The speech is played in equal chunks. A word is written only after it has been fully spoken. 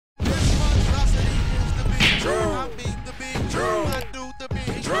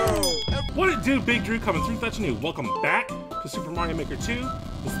it do? Big Drew coming through. Thought you knew. Welcome back to Super Mario Maker 2.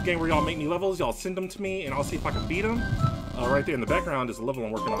 This is the game where y'all make me levels. Y'all send them to me, and I'll see if I can beat them. Right there in the background is a level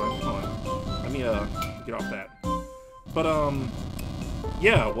I'm working on. Hold on. Let me get off that. But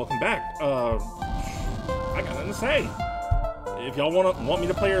yeah, welcome back. I got nothing to say. If y'all want me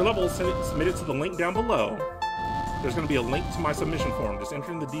to play your level, submit it to the link down below. There's going to be a link to my submission form. Just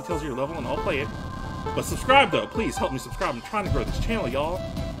enter in the details of your level, and I'll play it. But subscribe though, please help me subscribe. I'm trying to grow this channel, y'all.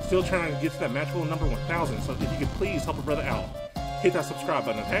 Still trying to get to that magical number 1,000. So if you could please help a brother out, hit that subscribe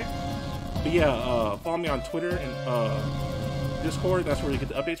button, okay? But yeah, follow me on Twitter and Discord. That's where you get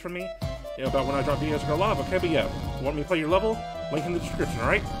the updates from me about when I drop videos or go live, okay? But yeah, want me to play your level? Link in the description,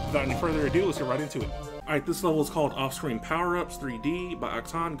 alright? Without any further ado, let's get right into it. Alright, this level is called Off-Screen Power-Ups 3D by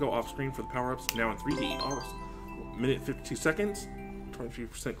Oxon. Go off-screen for the power-ups now in 3D. Alright, minute 52 seconds,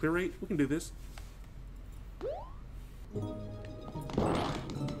 23% clear rate. We can do this.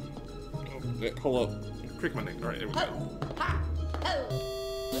 Hold up. Crick my neck. Alright, there we go.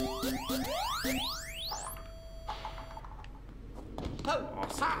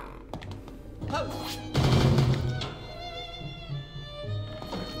 Awesome. First.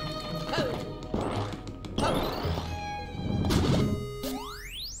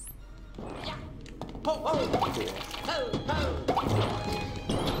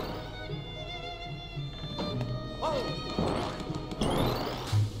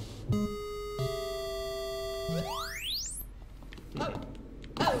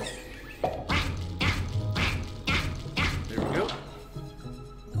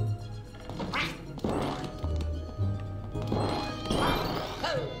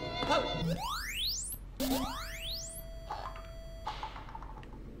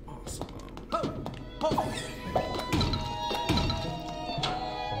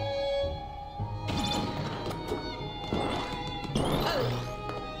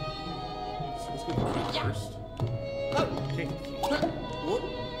 Okay. Whoop.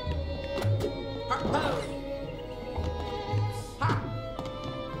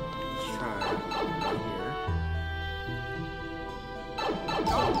 Let's try right here.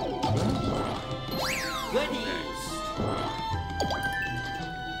 Goodies.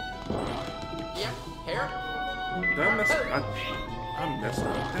 Yep, here. Did I mess up? I messed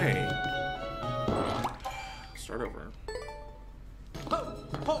up. Hey. Start over.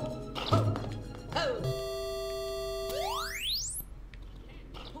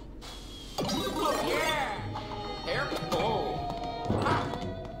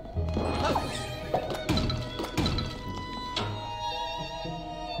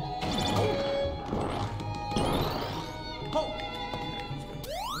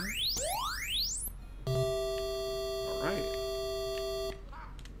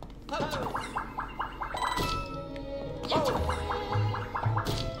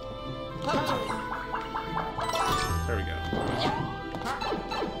 There we go.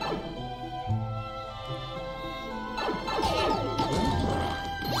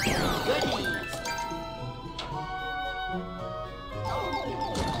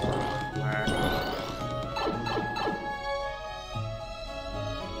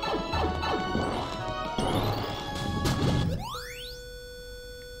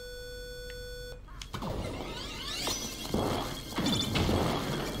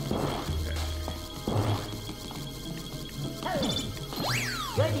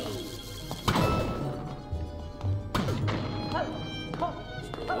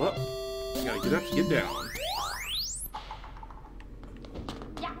 Well, you gotta get up to get down.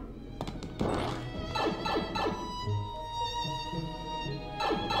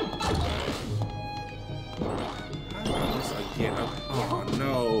 Again. Oh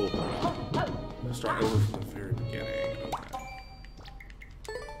no. Let's start over from the very beginning.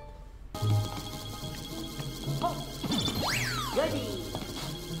 Goody.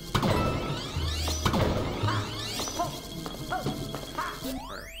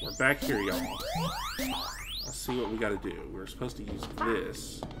 We're back here, y'all. Let's see what we gotta do. We're supposed to use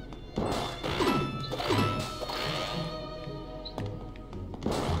this.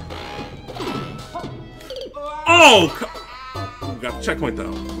 Oh! We got the checkpoint,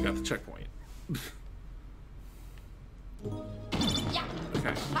 though. We got the checkpoint.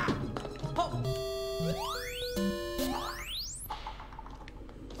 Okay.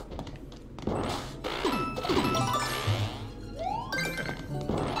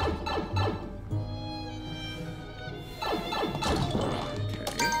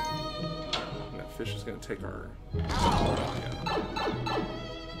 Fish is going to take our...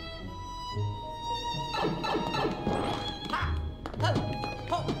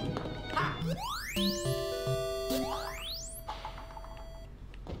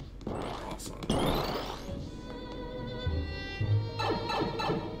 Awesome.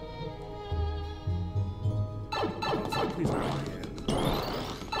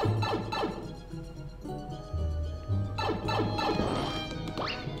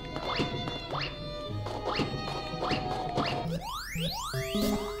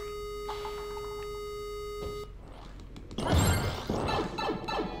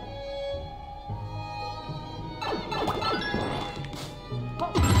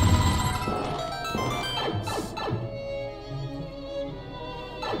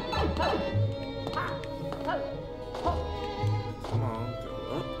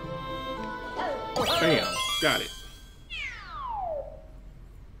 Bam. Got it.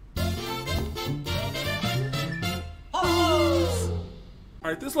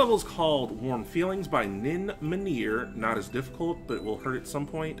 Alright, this level is called Warm Feelings by Nin Manir. Not as difficult, but it will hurt at some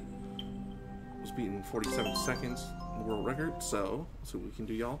point. It was beaten 47 seconds, world record, so let's see what we can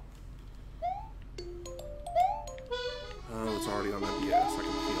do, y'all. Oh, it's already on MBS. I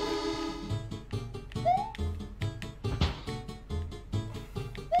can feel it.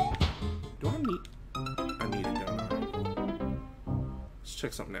 Do I need... I need it, don't I? Let's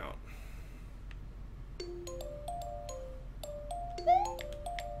check something out.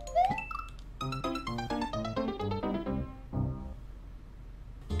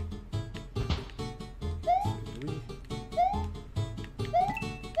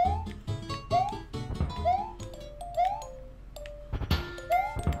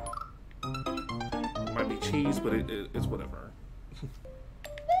 Might be cheese, but it's whatever.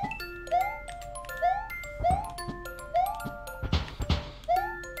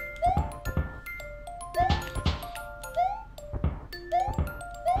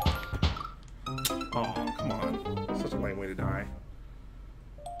 Oh, come on. Such a lame way to die.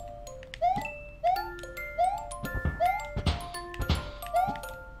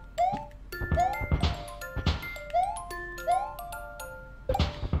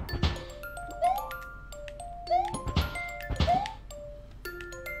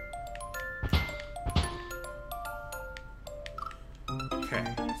 Okay,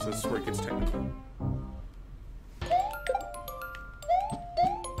 so this is where it gets technical.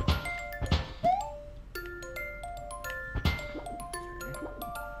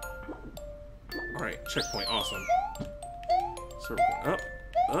 Alright, checkpoint, awesome. So we're going up,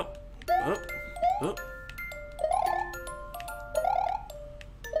 up, up, up.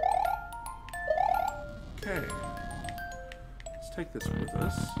 Okay. Let's take this with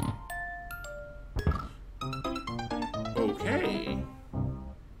us. Okay.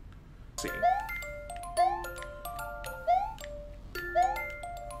 Let's see.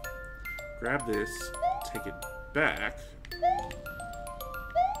 Grab this, take it back.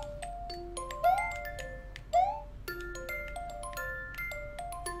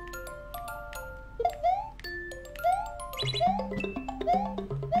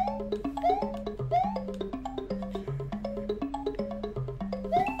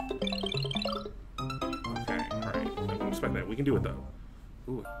 That. We can do it though.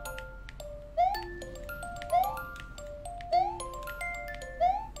 Ooh.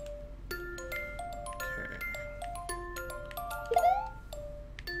 Okay.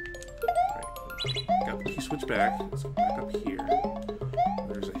 Alright. Got the key switch back. Let's go back up here.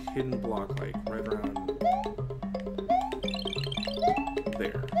 There's a hidden block like right around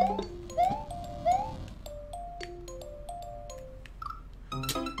there.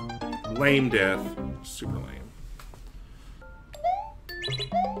 Lame death. Super lame.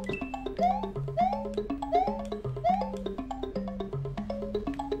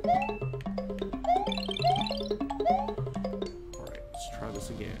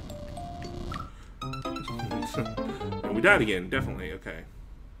 Again. And we died again, definitely, okay.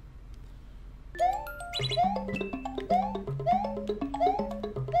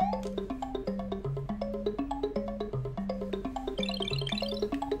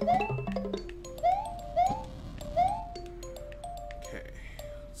 Okay,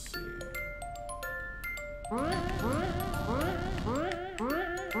 let's see.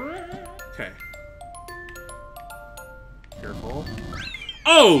 Okay. Careful.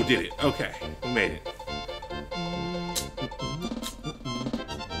 Oh, did it. Okay, we made it.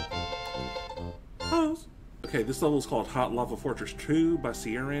 Okay, this level is called Hot Lava Fortress 2 by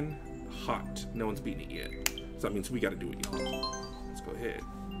Sierran. Hot. No one's beaten it yet. So that means we gotta do it, y'all. Let's go ahead.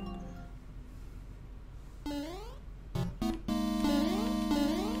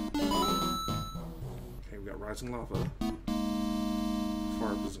 Okay, we got rising lava. How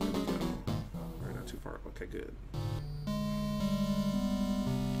far up is it gonna go? Alright, not too far. Okay, good.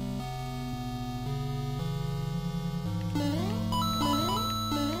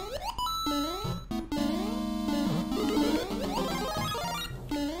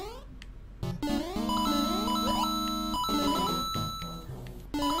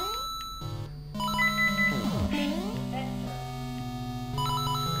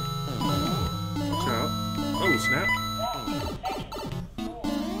 Oh, snap.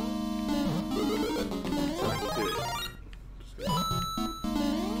 Sorry, good.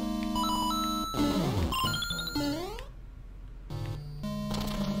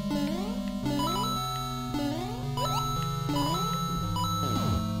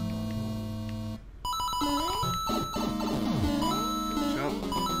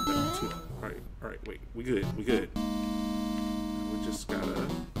 Alright, wait. We good. We good. We just gotta...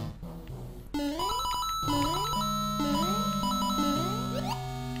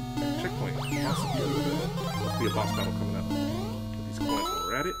 Checkpoint. Awesome. Must be a boss battle coming up. Get these coins while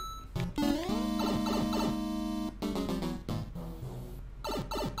we're at it.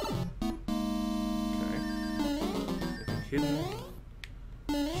 Okay. Anything hidden?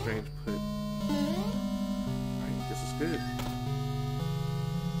 Strange put. Alright, this is good.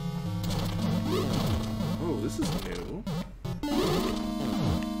 Oh, this is new.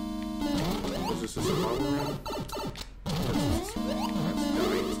 Was this a survival room? That's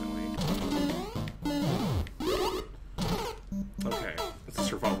die instantly. Okay, it's a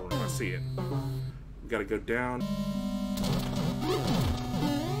survival room. I see it. We gotta go down.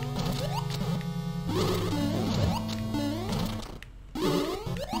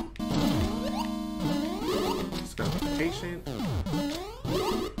 Just gotta be patient.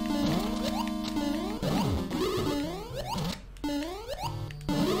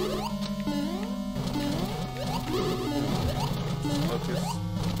 Focus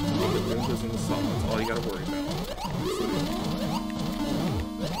on the Goombas and the salt. That's all you gotta worry about.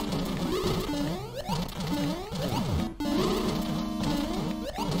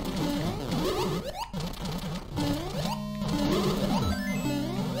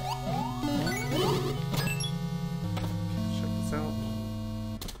 Check this out.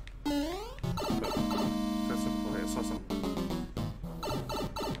 That's simple. I saw something.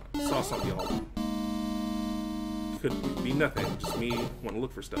 Saw something, y'all. Could be nothing, just me want to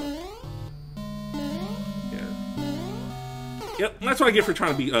look for stuff. Yeah. Yep, that's what I get for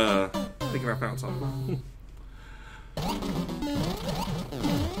trying to be, thinking I found something.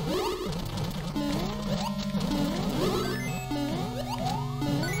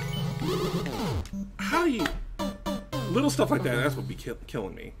 How do you... Little stuff like that, that's what be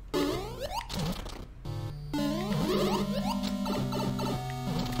killing me.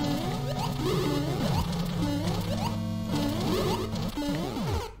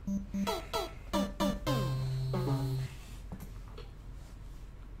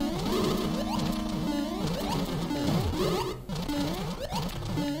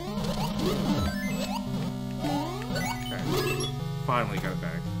 Finally got it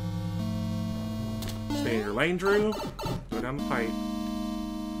back. Stay in your lane, Drew. Go down the pipe.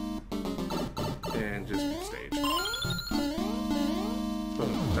 And just beat the stage.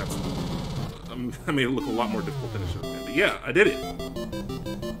 Boom. That's... I made it look a lot more difficult than it should have been. But yeah, I did it.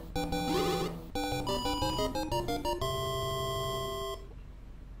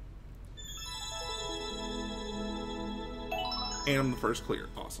 And I'm the first clear.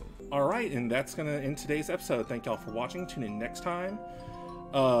 Awesome. Alright, and that's going to end today's episode. Thank y'all for watching. Tune in next time.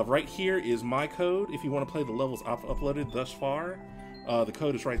 Right here is my code. If you want to play the levels I've uploaded thus far, the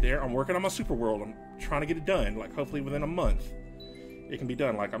code is right there. I'm working on my super world. I'm trying to get it done. Like, hopefully within a month, it can be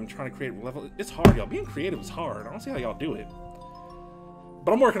done. Like, I'm trying to create a level. It's hard, y'all. Being creative is hard. I don't see how y'all do it.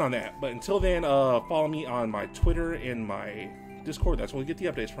 But I'm working on that. But until then, follow me on my Twitter and my Discord. That's where you get the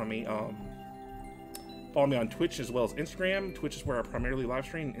updates from me. Follow me on Twitch as well as Instagram. Twitch is where I primarily live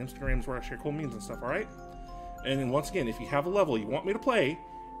stream. Instagram is where I share cool memes and stuff, alright? And then once again, if you have a level you want me to play,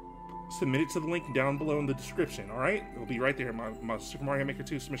 submit it to the link down below in the description, alright? It'll be right there in my Super Mario Maker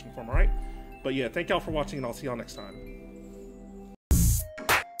 2 submission form, alright? But yeah, thank y'all for watching, and I'll see y'all next time.